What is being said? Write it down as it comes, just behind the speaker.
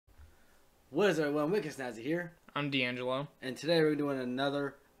What is everyone? Wicked Snazzy here. I'm D'Angelo. And today we're doing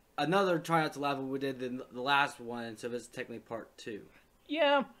another try not to laugh. We did the last one, so this is technically part 2.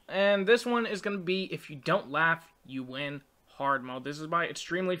 Yeah, and this one is going to be if you don't laugh, you win hard mode. This is by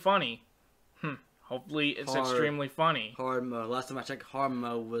Extremely Funny. Hopefully it's extremely funny. Hard mode. Last time I checked, hard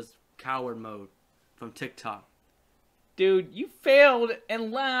mode was coward mode from TikTok. Dude, you failed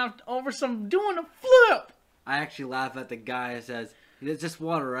and laughed over doing a flip. I actually laugh at the guy that says, "It's just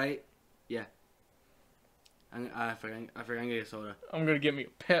water, right?" Yeah. I forgot. I'm gonna get a soda. I'm gonna get me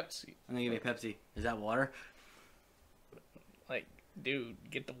a Pepsi. I'm gonna get me a Pepsi. Is that water? Like, dude,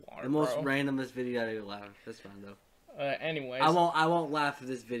 get the water. The most randomest video I ever laugh. That's fine though. Anyways. I won't laugh at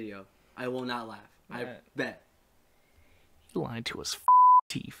this video. I will not laugh. I bet. You lied to us,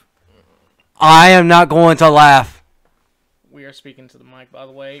 teeth. I am not going to laugh. We are speaking to the mic, by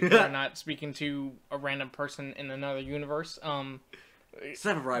the way. We're not speaking to a random person in another universe.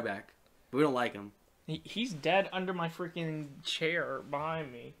 Except for Ryback. We don't like him. He's dead under my freaking chair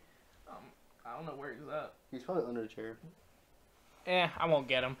behind me. I don't know where he's at. He's probably under the chair. I won't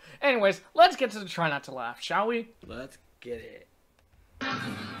get him. Anyways, let's get to the try not to laugh, shall we? Let's get it.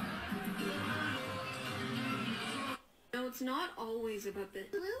 No, it's not always about the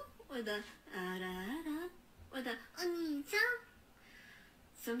or the or the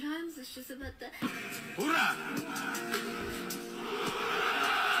sometimes it's just about the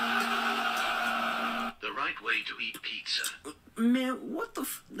The right way to eat pizza. Man, what the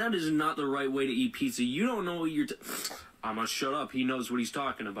that is not the right way to eat pizza. You don't know what you're I must shut up. He knows what he's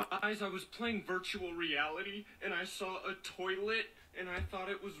talking about. Guys, I was playing virtual reality, and I saw a toilet, and I thought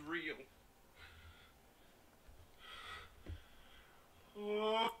it was real.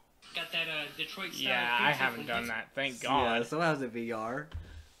 Oh. Got that Detroit style. Yeah, I haven't done that. Thank God. Yeah, someone has a VR.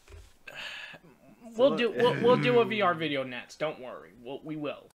 We'll do a VR video next. Don't worry. We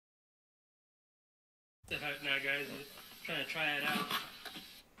will. Now, guys, I'm trying to try it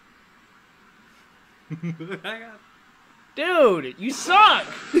out. Dude, you suck!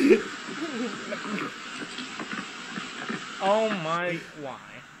 Oh my, why?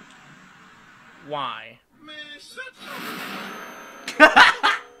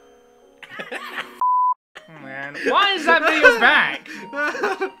 Man, why is that video back?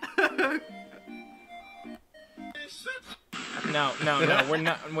 No,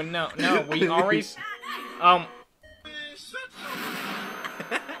 we already, so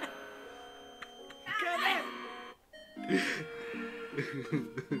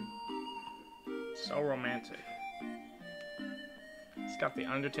romantic. It's got the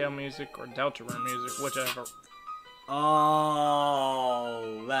Undertale music or Deltarune music, whichever.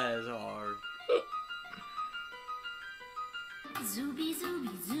 Oh, that is hard. zooby zooby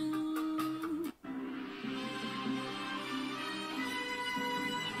zoo.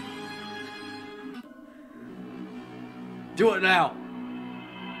 Do it now.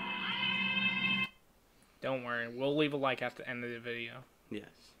 Don't worry, we'll leave a like at the end of the video. Yes.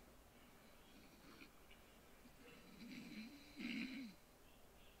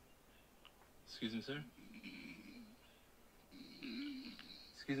 Excuse me, sir?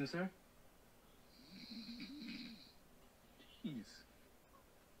 Excuse me, sir? Jeez.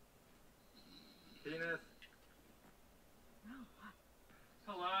 Penis.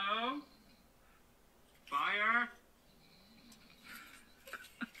 Hello? Fire?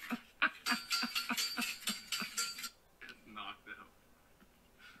 Knocked out.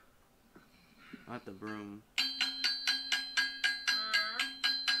 Not the broom.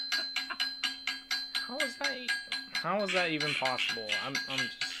 How is that even possible? I'm just...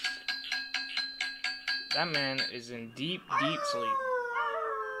 That man is in deep sleep.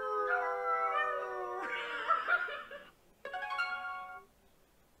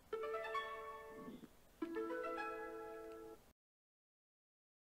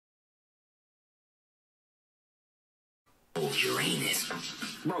 Oh, Uranus.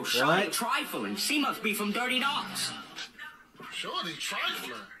 Bro, shut up trifling. She must be from Dirty Dogs. Shorty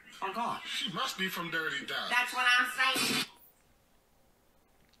trifling. Oh, God. She must be from Dirty Dogs. That's what I'm saying.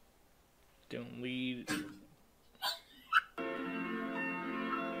 Don't lead.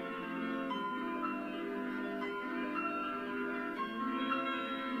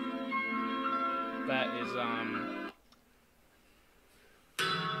 That is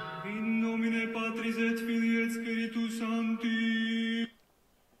In nomine Patris et Filii et Spiritus Sancti.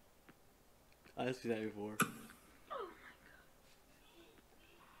 I've seen that before.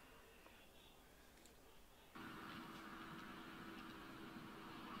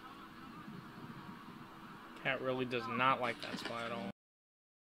 Cat really does not like that spot at all.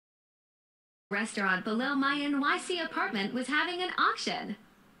 Restaurant below my NYC apartment was having an auction.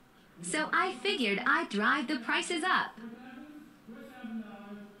 So I figured I'd drive the prices up.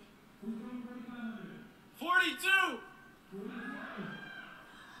 42!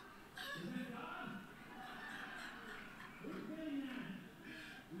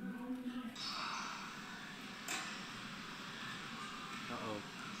 Uh-oh.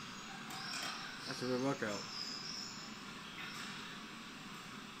 That's a good workout.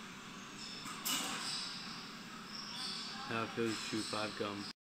 How it feels to chew 5 gum.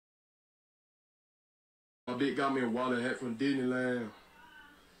 My bitch got me a wallet hat from Disneyland.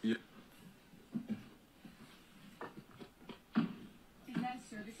 Yeah. Is that a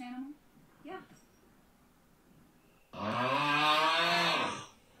service animal? Yeah.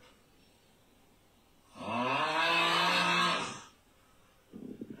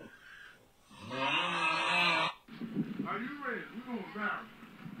 Are you ready? We're going down.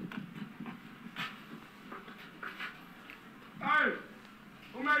 Hey!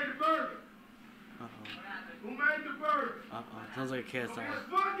 Who made the burger? Uh-oh. Who made the burger? Uh-oh. Sounds like a KSI. It's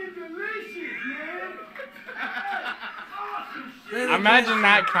fucking delicious, man! Awesome shit! Imagine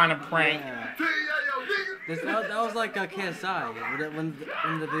that kind of prank. Yeah. That was like a KSI. When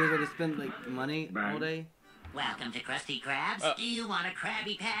the videos where they spent like money all day. Welcome to Krusty Krabs. Do you want a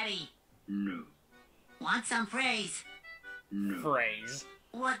Krabby Patty? No. Want some phrase? No. Phrase.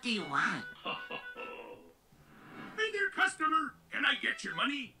 What do you want? Hey there, customer. Can I get your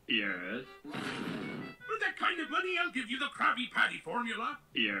money? Yes. For that kind of money, I'll give you the Krabby Patty formula.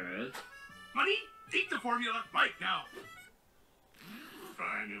 Yes. Money? Take the formula right now.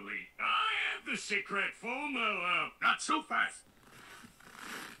 Finally, I have the secret formula. Not so fast.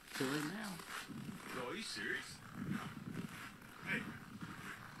 So right now. No, are you serious? Hey.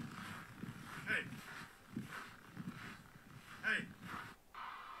 Hey. Hey.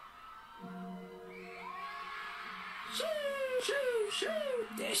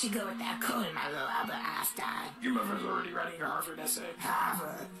 There she go with that coon, my little Albert Einstein. Your mother's already writing your Harvard essay.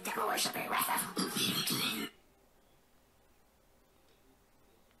 Harvard. Go worship it, Rafa.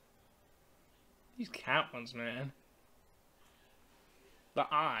 These cat ones, man. The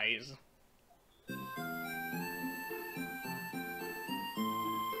eyes.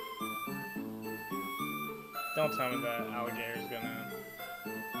 Don't tell me that alligator's gonna...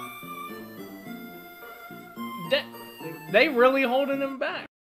 They really holding him back.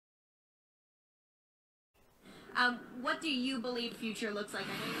 What do you believe future looks like?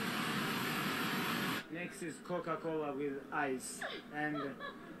 Next is Coca-Cola with ice and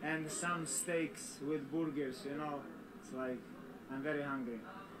some steaks with burgers, you know. It's like, I'm very hungry.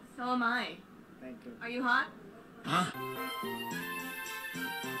 So am I. Thank you. Are you hot? Huh?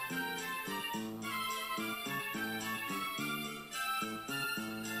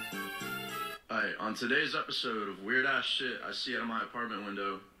 Alright, on today's episode of Weird Ass Shit I See Out of My Apartment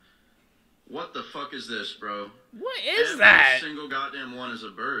Window, what the fuck is this, bro? What is that? Every single goddamn one is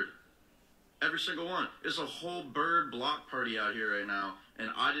a bird. Every single one. It's a whole bird block party out here right now, and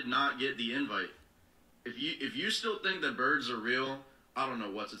I did not get the invite. If you still think that birds are real, I don't know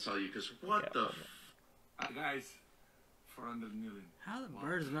what to tell you, because what the Guys, 400 million. How the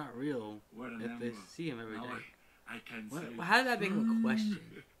birds are not real What a if number. they see him every Now day? I can What, say. how did that make him a question?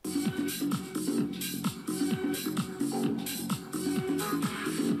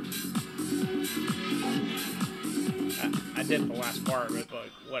 I did the last part of it, but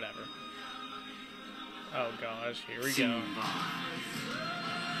whatever. Oh gosh, here we go.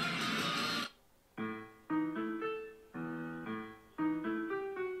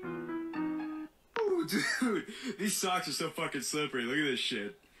 Oh, dude, these socks are so fucking slippery. Look at this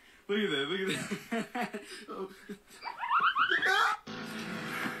shit. Look at that. Look at that. Oh.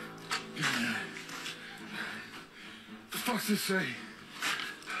 The fuck's this say?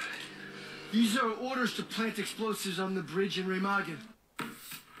 These are orders to plant explosives on the bridge in Remagen.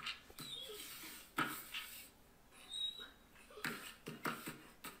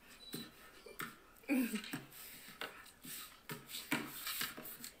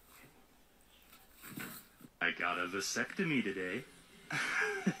 I got a vasectomy today.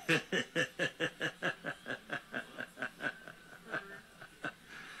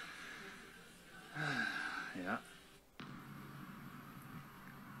 Yeah.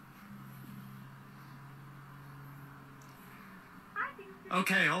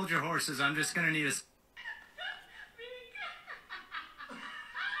 Okay, hold your horses. I'm just gonna need a...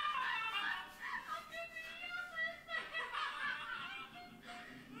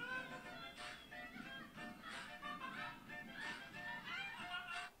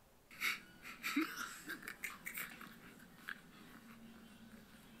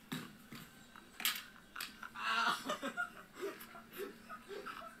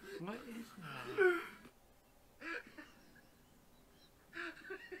 What is that?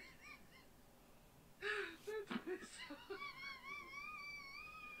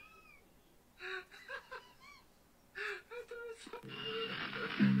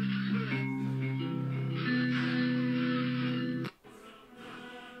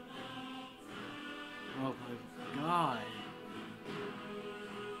 Oh my god.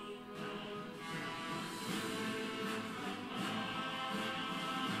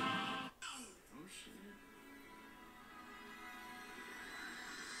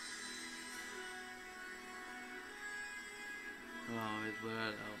 Oh, it's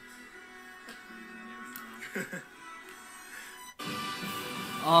blurred out.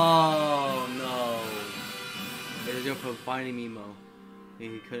 Oh no. It was just for finding Mimo.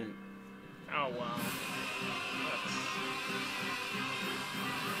 And he couldn't. Oh wow.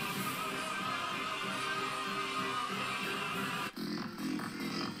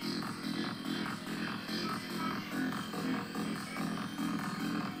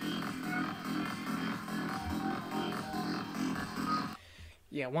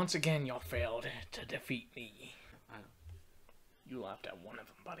 Yeah, once again, y'all failed to defeat me. You laughed at one of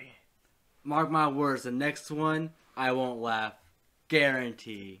them, buddy. Mark my words, the next one, I won't laugh.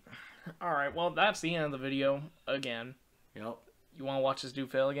 Guarantee. Alright, well, that's the end of the video, again. Yep. You want to watch this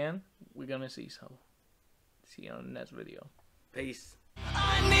dude fail again? We're gonna see, so. See you on the next video. Peace.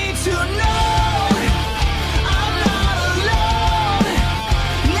 I need to know.